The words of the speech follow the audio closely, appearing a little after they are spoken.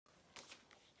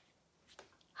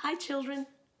Hi children,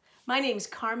 my name is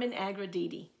Carmen Agra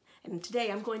Deedy, and today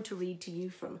I'm going to read to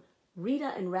you from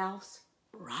Rita and Ralph's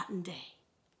Rotten Day.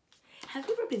 Have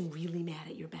you ever been really mad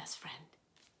at your best friend?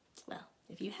 Well,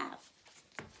 if you have,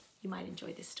 you might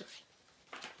enjoy this story.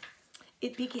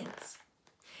 It begins.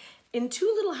 In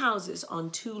two little houses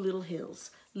on two little hills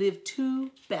lived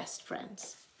two best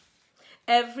friends.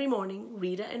 Every morning,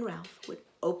 Rita and Ralph would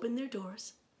open their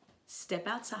doors, step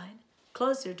outside,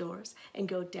 close their doors, and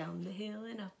go down the hill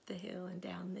and up the hill and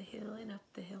down the hill and up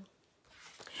the hill.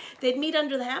 They'd meet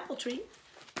under the apple tree,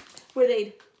 where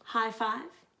they'd high-five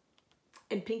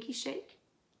and pinky shake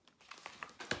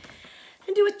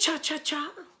and do a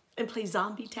cha-cha-cha and play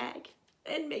zombie tag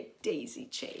and make daisy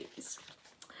chains.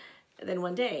 And then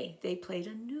one day, they played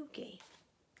a new game,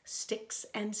 sticks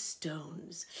and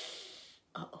stones.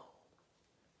 Uh-oh.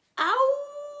 Ow,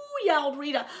 yelled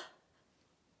Rita.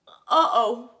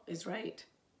 Uh-oh is right,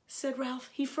 said Ralph.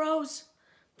 He froze.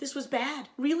 This was bad,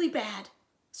 really bad.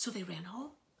 So they ran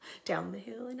home, down the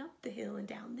hill and up the hill and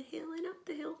down the hill and up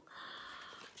the hill.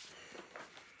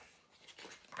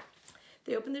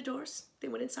 They opened their doors. They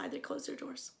went inside. They closed their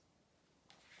doors.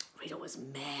 Rita was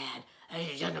mad.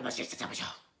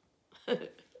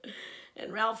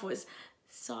 And Ralph was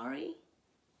sorry.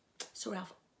 So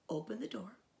Ralph opened the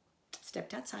door,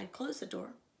 stepped outside, closed the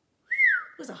door.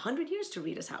 It was 100 years to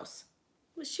Rita's house.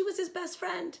 She was his best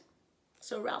friend.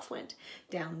 So Ralph went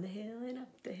down the hill and up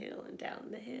the hill and down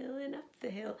the hill and up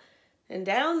the hill and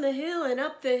down the hill and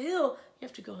up the hill. You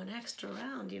have to go an extra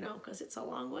round, you know, because it's a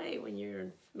long way when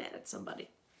you're mad at somebody.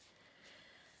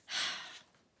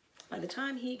 By the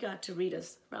time he got to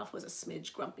Rita's, Ralph was a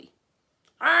smidge grumpy.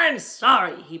 I'm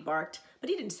sorry, he barked, but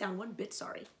he didn't sound one bit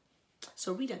sorry.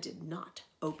 So Rita did not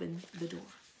open the door.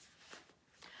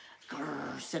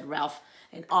 Grrr, said Ralph,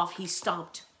 and off he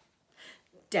stomped.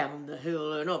 Down the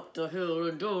hill and up the hill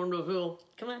and down the hill.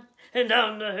 Come on. And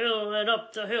down the hill and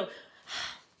up the hill.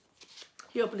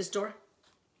 He opened his door.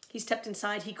 He stepped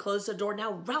inside. He closed the door.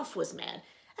 Now Ralph was mad.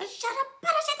 Shut up.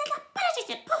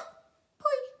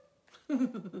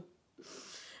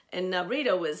 And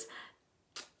Rita was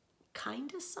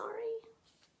kind of sorry.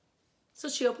 So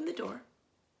she opened the door.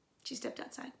 She stepped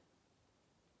outside.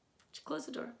 She closed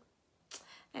the door.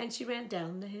 And she ran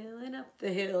down the hill and up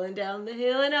the hill and down the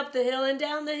hill and up the hill and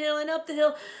down the hill and up the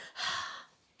hill.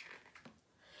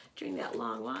 During that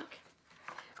long walk,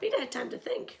 Rita had time to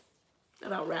think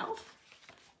about Ralph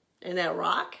and that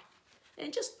rock,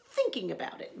 and just thinking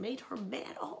about it made her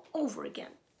mad all over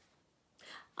again.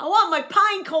 I want my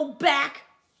pine cone back,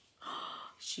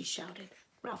 she shouted.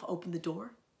 Ralph opened the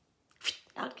door.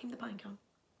 Out came the pine cone,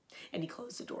 and he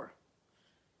closed the door.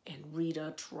 And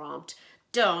Rita tromped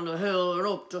down the hill and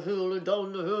up the hill and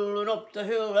down the hill and up the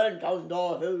hill and down the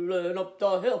hill and up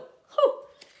the hill. Whew.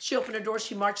 She opened her door.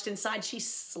 She marched inside. She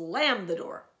slammed the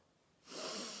door.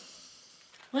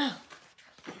 Well,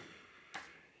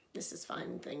 this is a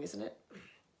fine thing, isn't it?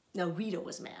 Now Rita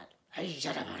was mad. And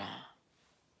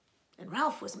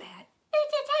Ralph was mad.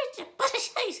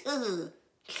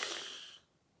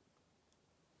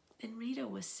 And Rita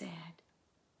was sad.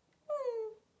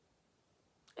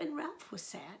 And Ralph was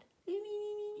sad.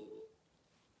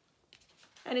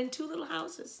 And in two little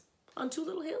houses, on two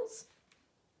little hills,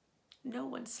 no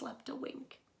one slept a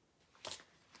wink.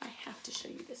 I have to show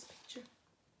you this picture.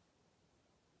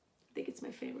 I think it's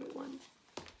my favorite one.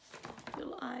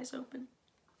 Little eyes open.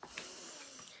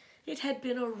 It had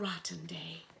been a rotten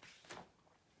day.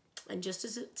 And just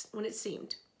as when it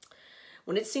seemed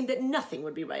that nothing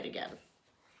would be right again,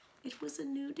 it was a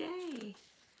new day.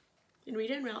 And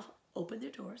Rita and Ralph opened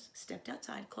their doors, stepped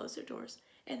outside, closed their doors,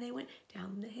 and they went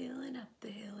down the hill and up the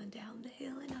hill and down the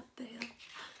hill and up the hill.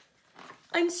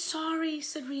 I'm sorry,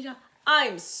 said Rita.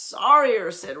 I'm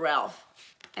sorrier, said Ralph.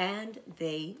 And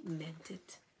they meant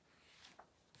it.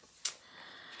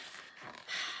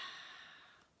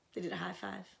 They did a high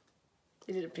five.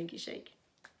 They did a pinky shake.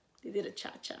 They did a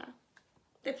cha-cha.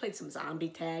 They played some zombie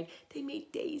tag. They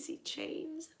made daisy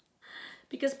chains.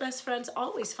 Because best friends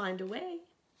always find a way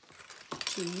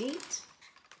to meet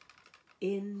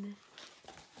in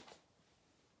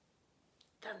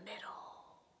the middle.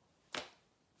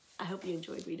 I hope you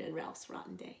enjoyed Rita and Ralph's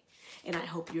Rotten Day. And I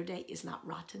hope your day is not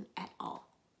rotten at all.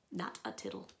 Not a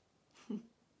tittle.